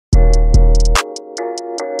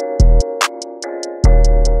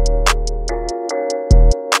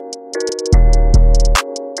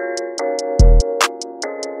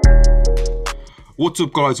What's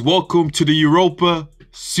up, guys? Welcome to the Europa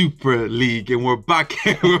Super League, and we're back.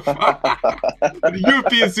 We're back. The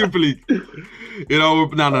European Super League. You know,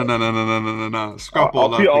 no. Scrap all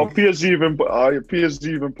that. Our PSG even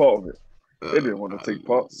part of it? They didn't want to take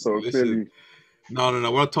part, so listen, clearly. No.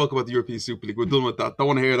 We're not talking about the European Super League. We're done with that. Don't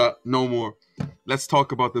want to hear that no more. Let's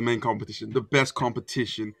talk about the main competition, the best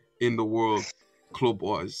competition in the world,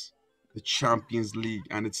 club-wise, the Champions League,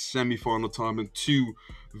 and it's semi-final time, and two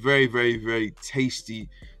very, very, very tasty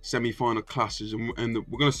semi-final clashes. And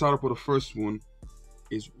we're going to start up with the first one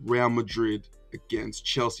is Real Madrid against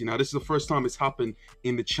Chelsea. Now, this is the first time it's happened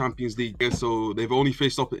in the Champions League. So they've only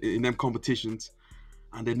faced up in them competitions,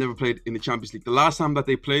 and they've never played in the Champions League. The last time that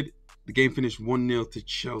they played, the game finished 1-0 to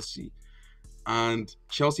Chelsea. And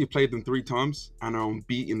Chelsea played them 3 times and are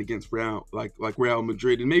unbeaten against Real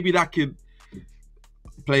Madrid. And maybe that could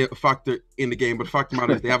play a factor in the game, but the fact of the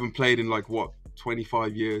matter is they haven't played in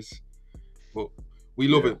 25 years. But we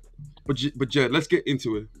love it. But Jed, let's get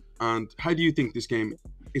into it. And how do you think this game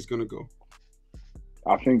is going to go?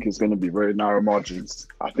 I think it's going to be very narrow margins.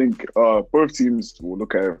 I think both teams will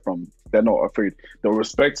look at it from they're not afraid. They'll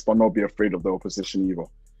respect but not be afraid of the opposition either.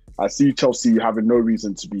 I see Chelsea having no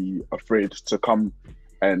reason to be afraid to come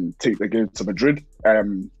and take the game to Madrid.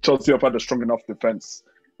 Chelsea have had a strong enough defense,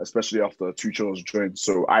 especially after Tuchel's joined.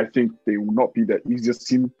 So I think they will not be the easiest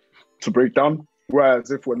team to break down.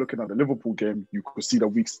 Whereas if we're looking at the Liverpool game, you could see the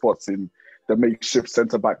weak spots in the makeshift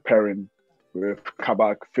centre-back pairing with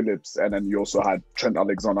Kabak, Phillips, and then you also had Trent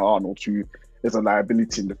Alexander-Arnold, who is a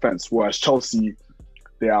liability in defence. Whereas Chelsea,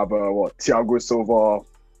 they have Thiago Silva,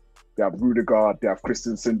 they have Rudiger, they have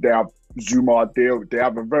Christensen, they have Zuma. They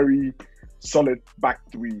have a very solid back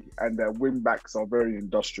three, and their wing backs are very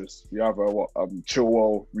industrious. You have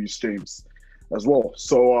Chilwell, Reece James as well.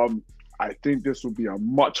 So I think this will be a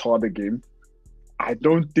much harder game. I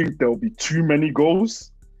don't think there'll be too many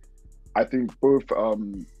goals. I think both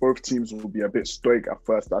teams will be a bit stoic at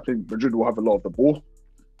first. I think Madrid will have a lot of the ball,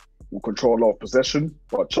 will control a lot of possession,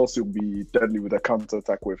 but Chelsea will be deadly with a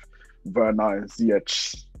counter-attack with Werner and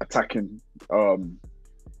Ziyech attacking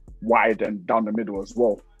wide and down the middle as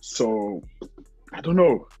well. So I don't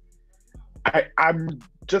know. I'm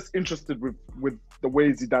just interested with the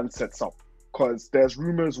way Zidane sets up, because there's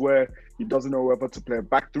rumors where he doesn't know whether to play a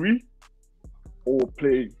back three or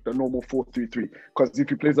play the normal 4-3-3. Because if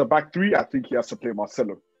he plays a back three, I think he has to play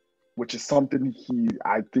Marcelo, which is something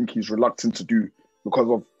I think he's reluctant to do because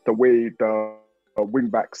of the way the wing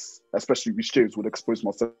backs, especially Reece James, would expose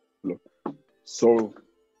Marcelo. So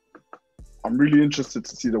I'm really interested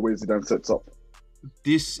to see the way Zidane sets up.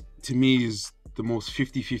 This, to me, is the most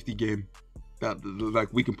 50-50 game that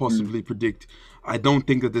we can possibly predict. I don't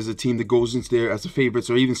think that there's a team that goes into there as a favourites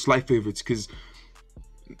or even slight favourites, because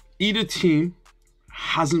either team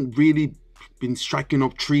hasn't really been striking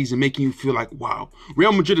up trees and making you feel like, wow.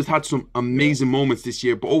 Real Madrid has had some amazing moments this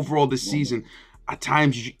year, but overall this season, at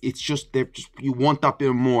times you want that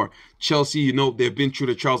bit more. Chelsea, they've been through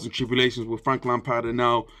the trials and tribulations with Frank Lampard, and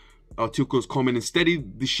now Tuchel's coming and steady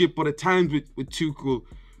the ship. But at times with Tuchel,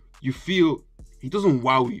 you feel he doesn't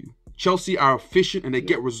wow you. Chelsea are efficient and they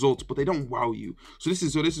get results, but they don't wow you. So this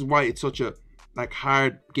is why it's such a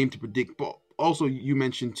hard game to predict. But also, you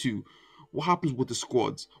mentioned too, what happens with the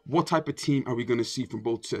squads? What type of team are we going to see from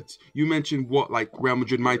both sets? You mentioned what Real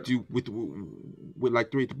Madrid might do with 3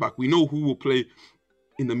 at the back. We know who will play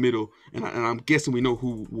in the middle, and I'm guessing we know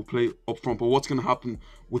who will play up front. But what's going to happen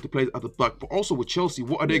with the players at the back? But also with Chelsea,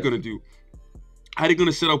 what are they going to do? Are they going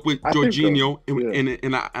to set up with Jorginho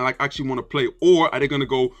and actually want to play, or are they going to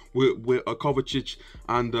go with Kovacic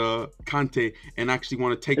and Kante and actually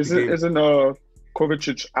want to take the game? Isn't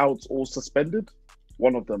Kovacic out or suspended?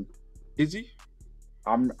 One of them. Is he?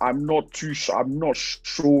 I'm not too sure. I'm not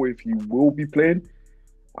sure if he will be playing.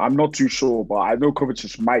 I'm not too sure, but I know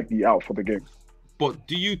Kovacic might be out for the game. But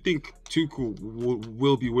do you think Tuchel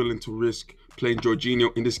will be willing to risk playing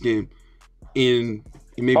Jorginho in this game in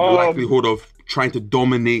maybe the likelihood of trying to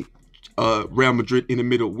dominate Real Madrid in the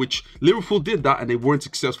middle, which Liverpool did that and they weren't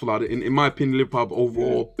successful at it. In my opinion, Liverpool have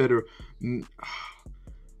overall better,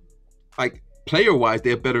 player-wise,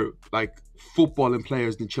 they're better footballing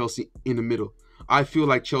players than Chelsea in the middle. I feel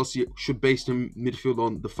like Chelsea should base their midfield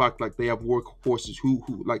on the fact they have workhorses who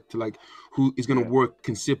is going to work,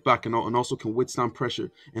 can sit back and also can withstand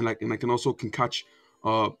pressure and can catch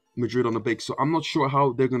Madrid on the break. So I'm not sure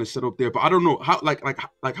how they're going to set up there, but I don't know how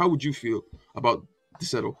how would you feel about the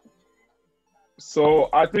setup? So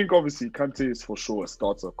I think obviously Kante is for sure a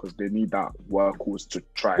starter because they need that workhorse to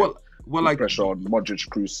try put pressure on Modric,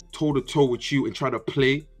 Kroos. Toe to toe with you and try to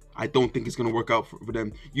play I don't think it's gonna work out for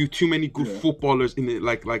them. You too many good footballers in the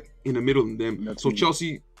like in the middle of them. So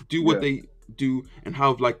Chelsea do what they do and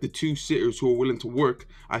have like the two sitters who are willing to work.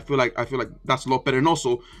 I feel like that's a lot better. And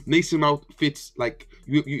also Mason Mount fits like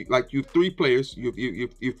you have three players. You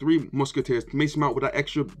have three musketeers. Mason Mount with that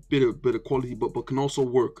extra bit of quality, but can also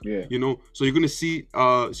work. Yeah. You know, so you're gonna see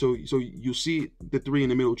so you see the three in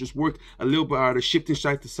the middle just work a little bit harder, shifting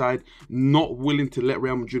side to side, not willing to let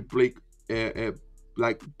Real Madrid break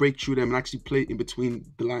through them and actually play in between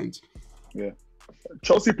the lines. Yeah.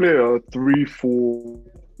 Chelsea play a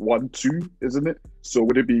 3-4-1-2, isn't it? So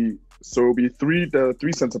would it be it'll be the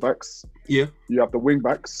three centre backs. Yeah. You have the wing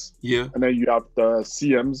backs. Yeah. And then you have the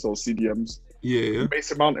CMs or CDMs. Yeah.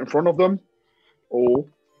 Mason Mount in front of them.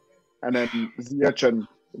 And then Ziyech and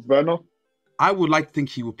Werner. I would like to think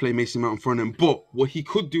he would play Mason Mount in front of him, but what he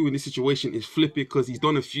could do in this situation is flip it, because he's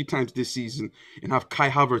done a few times this season, and have Kai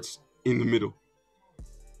Havertz in the middle.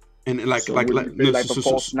 And a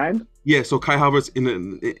false nine. Yeah, so Kai Havertz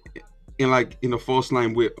in a false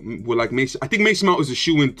line with like Mason. I think Mason Mount is a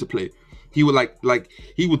shoe-in to play. He would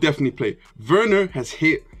he would definitely play. Werner has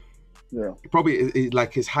hit probably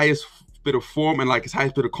like his highest bit of form and like his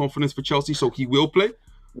highest bit of confidence for Chelsea, so he will play.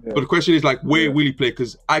 Yeah. But the question is like, where will he play?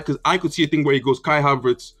 Because I could see a thing where he goes Kai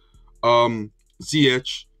Havertz,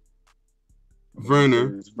 Ziyech,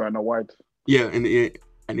 Werner wide. Yeah, and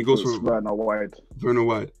he goes for Werner wide. Werner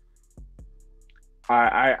wide.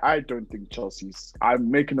 I don't think Chelsea's. I'm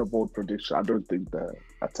making a bold prediction. I don't think the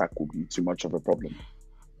attack will be too much of a problem.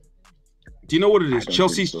 Do you know what it is?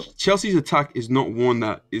 Chelsea's attack is not one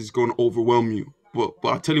that is going to overwhelm you. But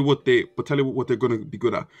I'll tell you what they're going to be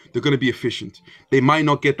good at. They're going to be efficient. They might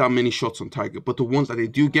not get that many shots on target, but the ones that they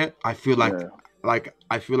do get, I feel like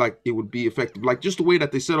it would be effective. Like just the way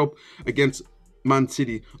that they set up against Man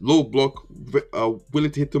City, low block,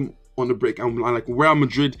 willing to hit them on the break, and like Real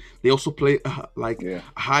Madrid, they also play a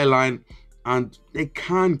high line, and they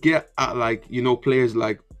can get at players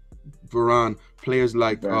like Varane, players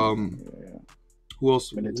like who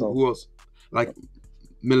else? Like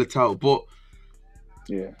Militao, but.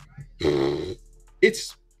 Yeah,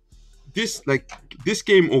 it's this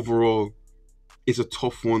game overall is a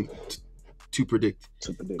tough one to predict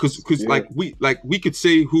because we could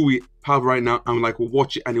say who we have right now and we'll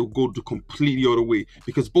watch it and it'll go the completely other way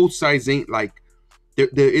because both sides ain't there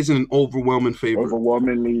isn't an overwhelming favorite.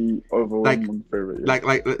 Overwhelming favorite. Yeah.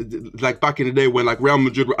 Like back in the day when Real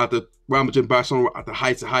Madrid and Barcelona were at the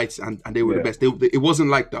heights of heights and they were the best. It wasn't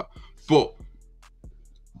like that, but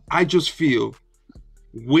I just feel.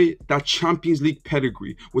 With that Champions League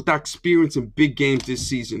pedigree, with that experience in big games this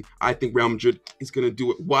season, I think Real Madrid is going to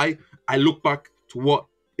do it. Why? I look back to what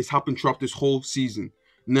has happened throughout this whole season.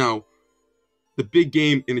 Now, the big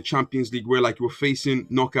game in the Champions League where you're facing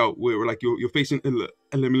knockout, where you're facing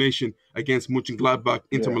elimination against Mönchengladbach,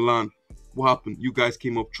 Inter Milan. What happened? You guys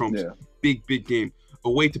came up trumps. Yeah. Big game.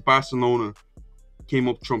 Away to Barcelona, came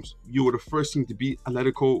up trumps. You were the first team to beat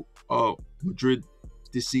Atletico Madrid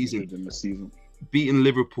this season. Beating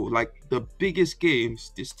Liverpool, the biggest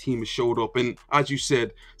games this team has showed up. And as you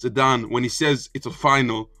said, Zidane, when he says it's a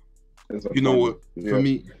final, what for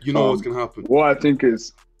me, what's gonna happen. What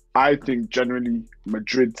I think generally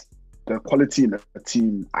Madrid, the quality in the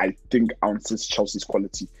team, I think ounces Chelsea's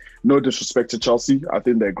quality. No disrespect to Chelsea, I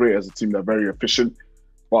think they're great as a team. They're very efficient,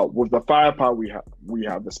 but with the firepower we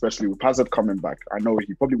have, especially with Hazard coming back, I know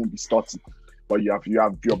he probably won't be starting, but you have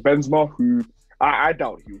your Benzema, who I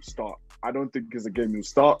doubt he'll start. I don't think it's a game he'll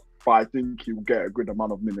start, but I think he'll get a good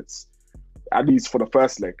amount of minutes, at least for the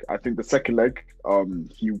first leg. I think the second leg,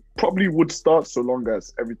 he probably would start so long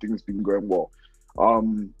as everything's been going well.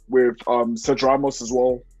 With Sergio Ramos as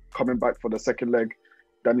well, coming back for the second leg.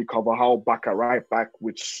 Dani Carvajal back at right back,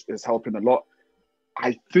 which is helping a lot.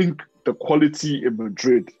 I think the quality in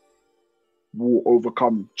Madrid will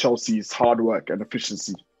overcome Chelsea's hard work and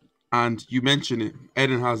efficiency. And you mentioned it,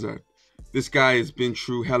 Eden Hazard. This guy has been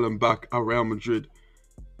through hell and back at Real Madrid.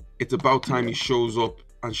 It's about time he shows up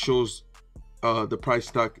and shows the price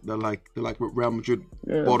tag that Real Madrid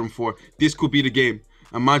bought him for. This could be the game.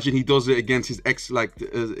 Imagine he does it against his ex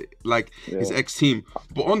his ex team.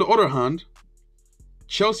 But on the other hand,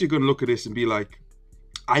 Chelsea are gonna look at this and be like,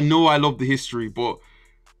 I know I love the history, but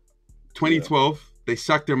 2012 they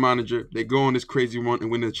sacked their manager, they go on this crazy run and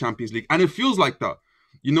win the Champions League, and it feels like that.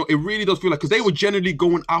 It really does feel like, because they were generally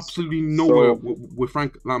going absolutely nowhere with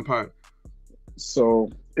Frank Lampard.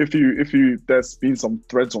 So if you, there's been some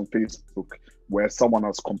threads on Facebook where someone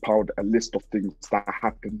has compiled a list of things that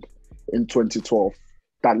happened in 2012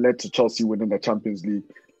 that led to Chelsea winning the Champions League.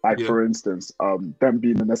 For instance, them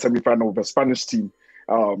being in the semi-final of a Spanish team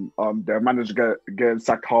their manager getting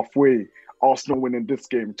sacked halfway, Arsenal winning this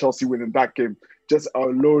game, Chelsea winning that game, just a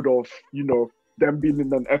load of, them being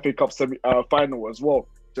in an FA Cup final as well,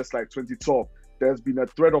 just like 2012. There's been a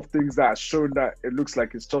thread of things that has shown that it looks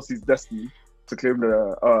like it's Chelsea's destiny to claim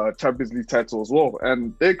the Champions League title as well.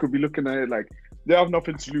 And they could be looking at it like they have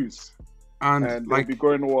nothing to lose. And they'll be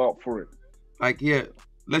going all out for it.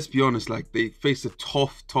 Let's be honest, they faced a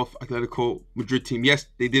tough Atletico Madrid team. Yes,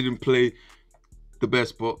 they didn't play the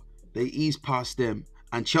best, but they eased past them.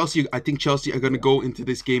 And Chelsea, I think Chelsea are going to go into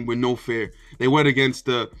this game with no fear. They went against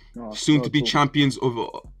the soon-to-be champions of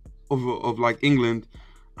England,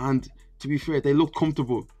 and to be fair, they look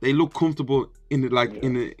comfortable. They look comfortable in the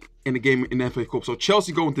game in the FA Cup. So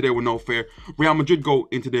Chelsea go into there with no fear. Real Madrid go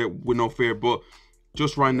into there with no fear. But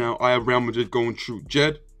just right now, I have Real Madrid going through.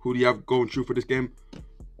 Jed, who do you have going through for this game?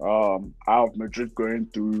 I have Madrid going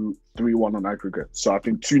through 3-1 on aggregate. So I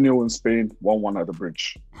think 2-0 in Spain, 1-1 at the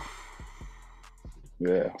bridge.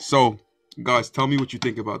 Yeah. So, guys, tell me what you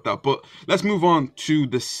think about that. But let's move on to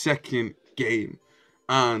the second game.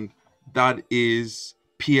 And that is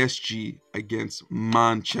PSG against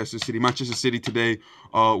Manchester City. Manchester City today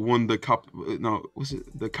won the cup. No, was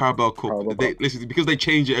it the Carabao Cup? Listen, because they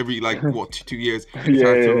change it every 2 years. It's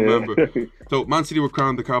hard to remember. So Man City were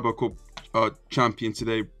crowned the Carabao Cup champion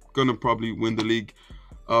today. Gonna probably win the league.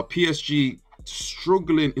 PSG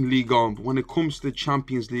struggling in Ligue 1, but when it comes to the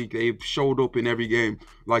Champions League, they've showed up in every game.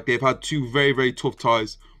 They've had two very, very tough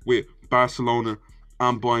ties with Barcelona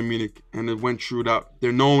and Bayern Munich, and they went through that.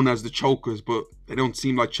 They're known as the chokers, but they don't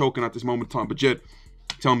seem like choking at this moment in time. But Jed,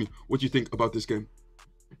 tell me, what do you think about this game?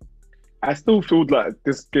 I still feel like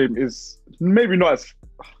this game is maybe not as...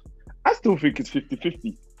 I still think it's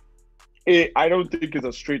 50-50. I don't think it's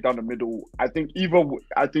a straight down the middle. I think either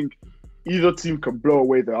team can blow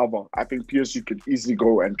away the other. I think PSG could easily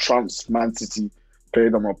go and trounce Man City, play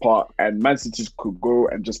them apart, and Man City could go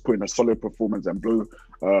and just put in a solid performance and blow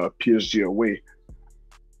PSG away.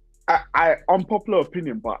 Unpopular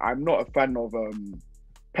opinion, but I'm not a fan of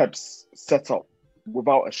Pep's setup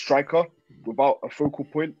without a striker, without a focal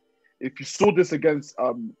point. If you saw this against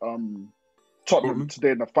Tottenham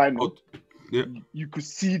today in the final, you could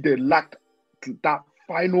see they lacked that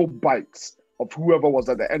final bite of whoever was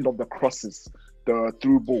at the end of the crosses, the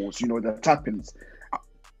through balls, the tap-ins.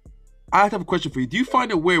 I have a question for you. Do you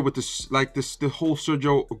find it weird with the whole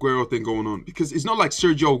Sergio Aguero thing going on? Because it's not like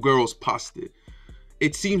Sergio Aguero's past it.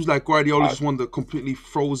 It seems like Guardiola just wanted to completely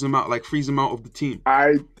freeze him out of the team.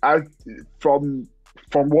 From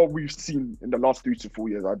what we've seen in the last 3 to 4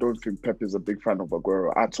 years, I don't think Pep is a big fan of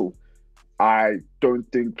Aguero at all. I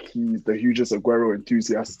don't think he's the hugest Aguero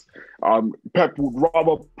enthusiast. Pep would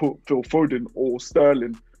rather put Phil Foden or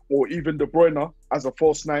Sterling or even De Bruyne as a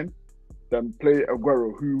false nine than play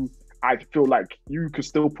Aguero, who I feel like you could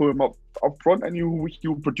still put him up front and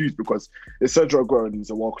he'll produce because it's Sergio Aguero and he's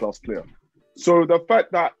a world-class player. So the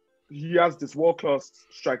fact that he has this world-class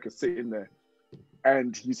striker sitting there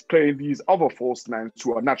and he's playing these other false nines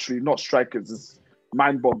who are naturally not strikers is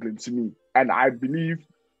mind-boggling to me. And I believe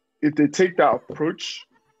if they take that approach,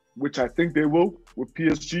 which I think they will with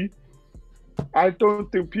PSG, I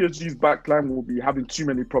don't think PSG's backline will be having too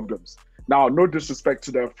many problems. Now, no disrespect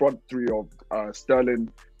to their front three of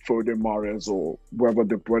Sterling, Foden, Mahrez, or whoever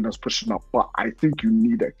De Bruyne's pushing up, but I think you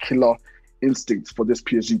need a killer instinct for this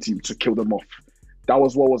PSG team to kill them off. That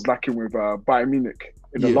was what was lacking with Bayern Munich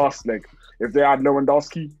in the last leg. If they had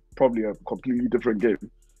Lewandowski, probably a completely different game.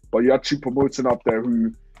 But you had Choupo-Moting up there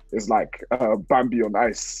who is like Bambi on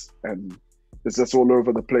ice, and it's just all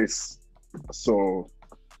over the place. So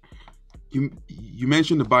you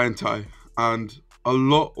mentioned the Bayern tie, and a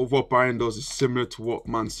lot of what Bayern does is similar to what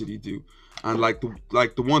Man City do. And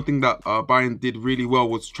the one thing that Bayern did really well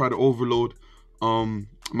was try to overload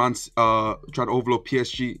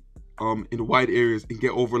PSG in the wide areas and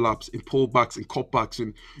get overlaps in pullbacks and cutbacks,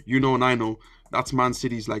 and and I know that's Man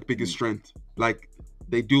City's biggest strength.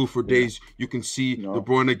 They do for days. You can see De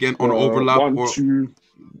Bruyne again on overlap cross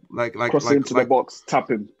into the box,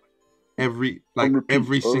 tapping every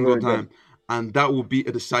single time, and that will be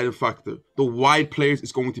a deciding factor. The wide players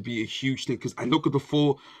is going to be a huge thing because I look at the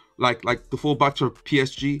full the full backs for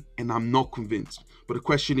PSG and I'm not convinced. But the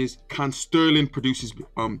question is, can Sterling produce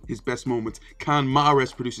his best moments? Can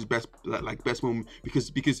Mahrez produce his best moment?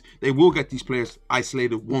 Because they will get these players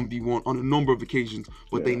isolated 1v1 on a number of occasions,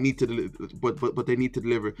 but they need to but they need to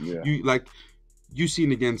deliver. Yeah. You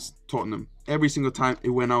seen against Tottenham, every single time it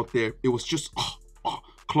went out there, it was just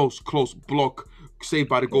close block saved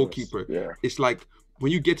by the goalkeeper. Yeah. It's like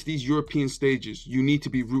when you get to these European stages, you need to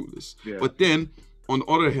be ruthless. Yeah. But then on the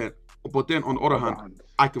other hand,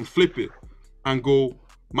 I can flip it. and go,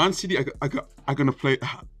 Man City are gonna play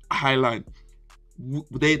a high line.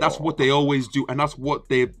 That's what they always do, and that's what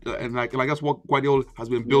that's what Guardiola has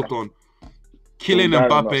been built on. Kylian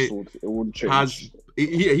Mbappe it wouldn't change. has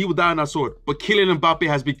he will die on that sword, but Kylian Mbappe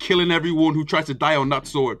has been killing everyone who tries to die on that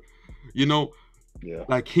sword. You know,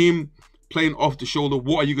 like him playing off the shoulder.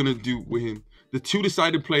 What are you gonna do with him? The two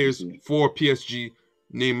deciding players for PSG,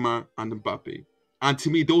 Neymar and Mbappe, and to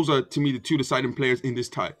me, those are the two deciding players in this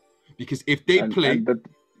tie. Because if they play, go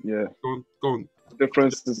on. The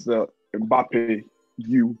difference is that Mbappe,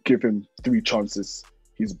 you give him 3 chances,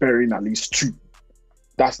 he's burying at least 2.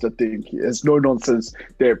 That's the thing. There's no nonsense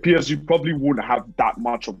there. PSG probably won't have that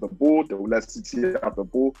much of the ball. They will let City have the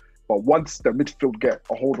ball. But once the midfield get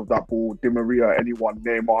a hold of that ball, Di Maria, anyone,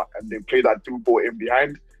 Neymar, and they play that through ball in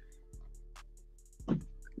behind,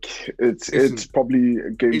 it's probably a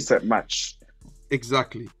game set match.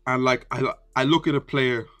 Exactly. And like I look at a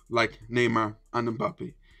player like Neymar and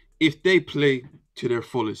Mbappe. If they play to their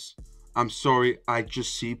fullest, I'm sorry, I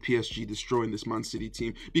just see PSG destroying this Man City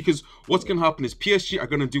team. Because what's going to happen is PSG are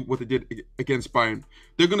going to do what they did against Bayern.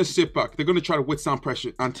 They're going to sit back. They're going to try to withstand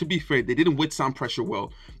pressure. And to be fair, they didn't withstand pressure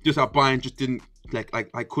well. Just how Bayern just didn't,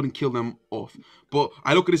 I couldn't kill them off. But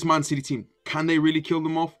I look at this Man City team. Can they really kill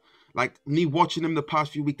them off? Like, me watching them the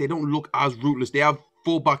past few weeks, they don't look as ruthless. They have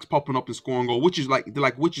fullbacks popping up and scoring goal, which is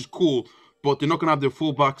which is cool. But they're not going to have their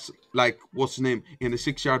fullbacks, what's his name, in the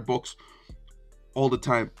 6-yard box all the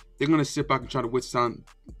time. They're going to sit back and try to withstand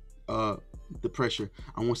the pressure.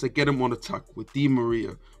 And once they get them on attack with Di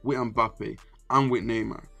Maria, with Mbappe, and with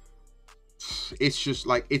Neymar, it's just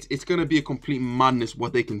it's going to be a complete madness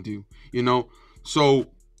what they can do, you know? So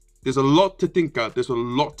there's a lot to think at. There's a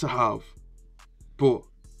lot to have. But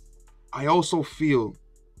I also feel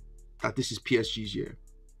that this is PSG's year.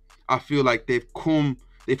 I feel like they've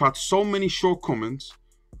had so many shortcomings,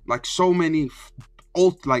 so many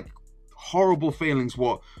horrible failings.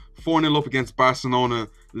 4-0 up against Barcelona,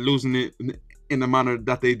 losing it in the manner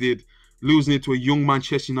that they did, losing it to a young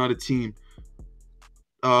Manchester United team.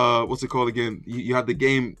 What's it called again? You had the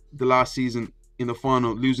game the last season in the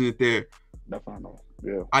final, losing it there. The final,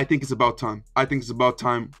 yeah. I think it's about time. I think it's about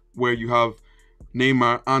time where you have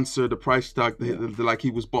Neymar answer the price tag that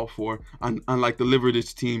he was bought for, and deliver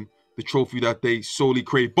this team the trophy that they solely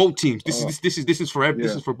crave. Both teams. This is for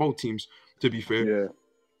this is for both teams. To be fair.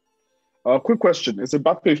 Yeah. Quick question: is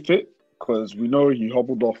Mbappe fit? Because we know he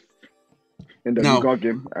hobbled off in the Liga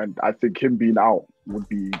game, and I think him being out would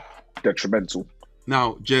be detrimental.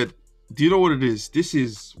 Now, Jed, do you know what it is? This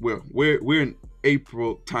is we're in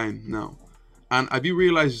April time now, and have you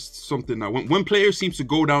realized something now? When players seems to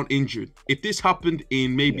go down injured, if this happened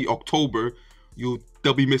in maybe October,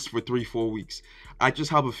 they'll be missed for 3-4 weeks. I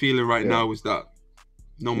just have a feeling right now is that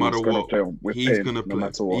no matter what, he's gonna play. No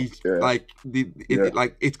matter what.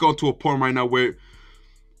 It's gone to a point right now where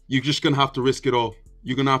you're just gonna have to risk it all.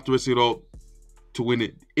 You're gonna have to risk it all to win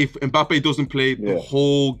it. If Mbappe doesn't play, the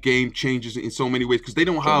whole game changes in so many ways because they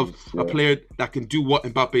don't have a player that can do what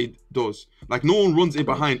Mbappe does. No one runs in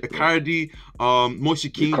behind. Icardi, Moise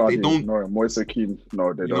Kean, they don't. No, Moise Kean,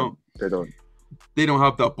 no, they don't. They don't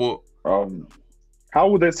have that. But how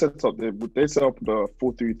would they set up? Would they set up the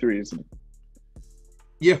 4-3-3? Isn't it?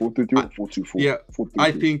 Yeah, 4-3-3 or 4-2-4. Yeah, 4-3-3.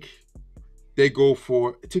 I think they go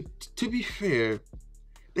for. To be fair,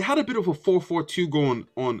 they had a bit of a 4-4-2 going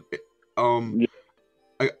on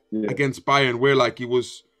against Bayern, where it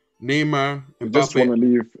was Neymar and Mbappe. Just want to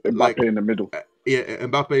leave Mbappe in the middle.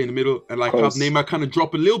 Mbappe in the middle, and have Neymar kind of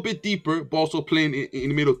drop a little bit deeper, but also playing in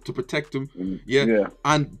the middle to protect him.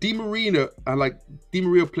 And Di Maria, Di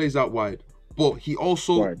Maria plays out wide. But he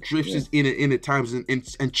also drifts in at times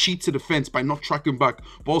and cheats the defense by not tracking back,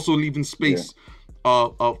 but also leaving space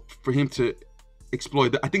for him to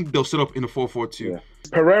exploit. I think they'll set up in a 4-4-2. Yeah.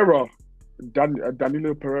 Pereira,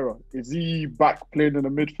 Danilo Pereira, is he back playing in the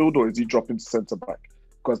midfield or is he dropping to centre back?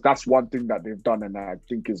 Because that's one thing that they've done, and I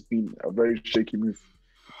think it's been a very shaky move.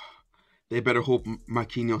 They better hope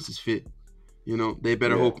Marquinhos is fit. You know, they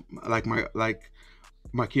better hope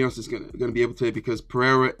Marquinhos is gonna be able to, because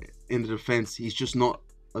Pereira in the defense, he's just not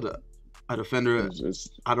a defender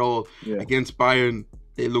at all. Against Bayern,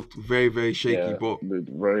 they looked very, very shaky. But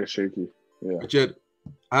very shaky. Yeah. Jed,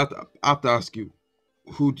 I have to ask you,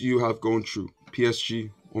 who do you have going through, PSG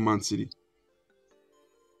or Man City?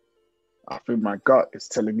 I think my gut is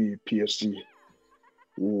telling me PSG.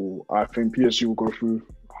 I think PSG will go through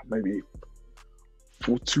maybe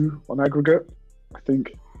 4-2 on aggregate. I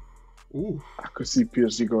think. I could see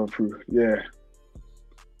PSG going through. Yeah.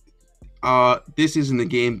 This isn't a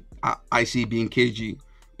game I see being cagey.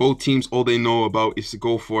 Both teams, all they know about is to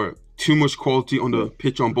go for it. Too much quality on the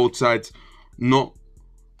pitch on both sides. not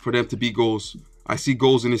for them to beat goals. I see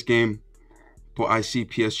goals in this game, but I see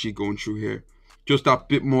PSG going through here. Just that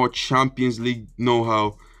bit more Champions League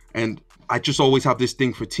know-how, and I just always have this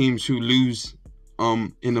thing for teams who lose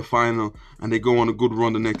in the final and they go on a good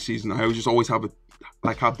run the next season. I just always have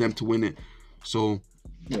have them to win it. So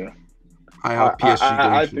yeah, I have PSG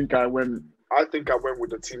going I through. think I went. I think I went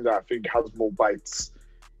with the team that I think has more bites.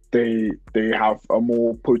 They have a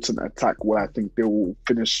more potent attack where I think they will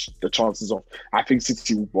finish the chances off. I think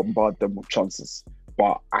City will bombard them with chances,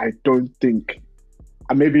 but I don't think.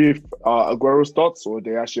 And maybe if Aguero starts or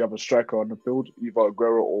they actually have a striker on the field, either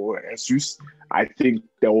Aguero or Jesus, I think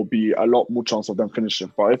there will be a lot more chance of them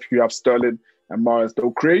finishing. But if you have Sterling and Mahrez,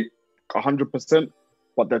 they'll create 100%,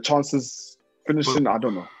 but their chances finishing, I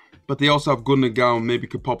don't know. But they also have Gundogan, maybe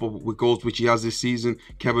could pop up with goals, which he has this season.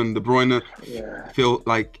 Kevin De Bruyne, Phil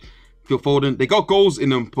Foden, they got goals in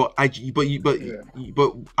them. But I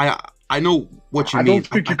know what you mean. I don't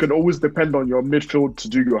think you can always depend on your midfield to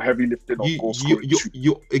do your heavy lifting on goal scoring.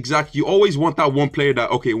 Exactly. You always want that one player that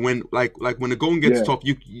when when the going gets tough,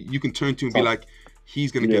 you can turn to and be like,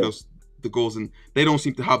 he's gonna get us the goals, and they don't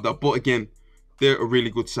seem to have that. But again, they're a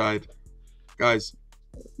really good side, guys.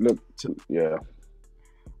 Look,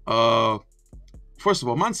 first of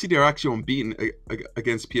all, Man City are actually unbeaten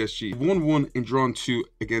against PSG. 1-1 and drawn 2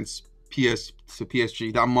 against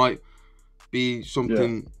PSG. That might be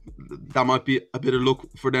something. That might be a bit of luck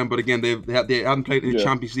for them. But again, they haven't played in the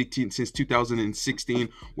Champions League team since 2016,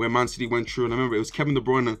 where Man City went through. And I remember it was Kevin De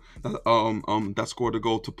Bruyne that scored a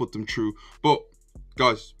goal to put them through. But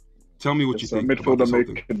guys, tell me what you think. Midfielder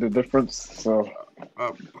making the difference. So.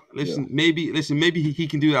 Maybe he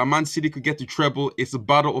can do that. Man City could get the treble. It's a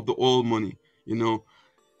battle of the oil money.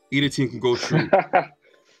 Either team can go through.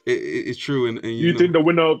 It's true. And you think the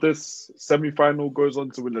winner of this semi-final goes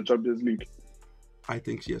on to win the Champions League? I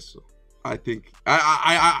think yes. So I think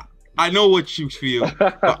I know what you feel,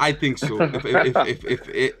 but I think so.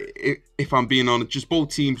 If I'm being honest, just both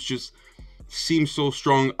teams just seem so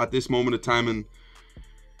strong at this moment of time, and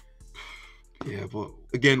but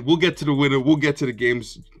again, we'll get to the winner. We'll get to the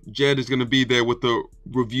games. Jed is going to be there with the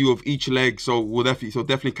review of each leg, so we'll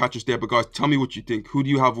definitely catch us there. But guys, tell me what you think. Who do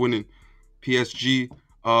you have winning? PSG,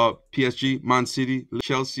 Man City,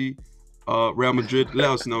 Chelsea, Real Madrid?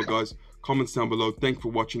 Let us know, guys. Comments down below. Thanks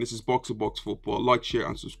for watching. This is Box to Box Football. Like, share,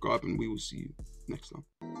 and subscribe, and we will see you next time.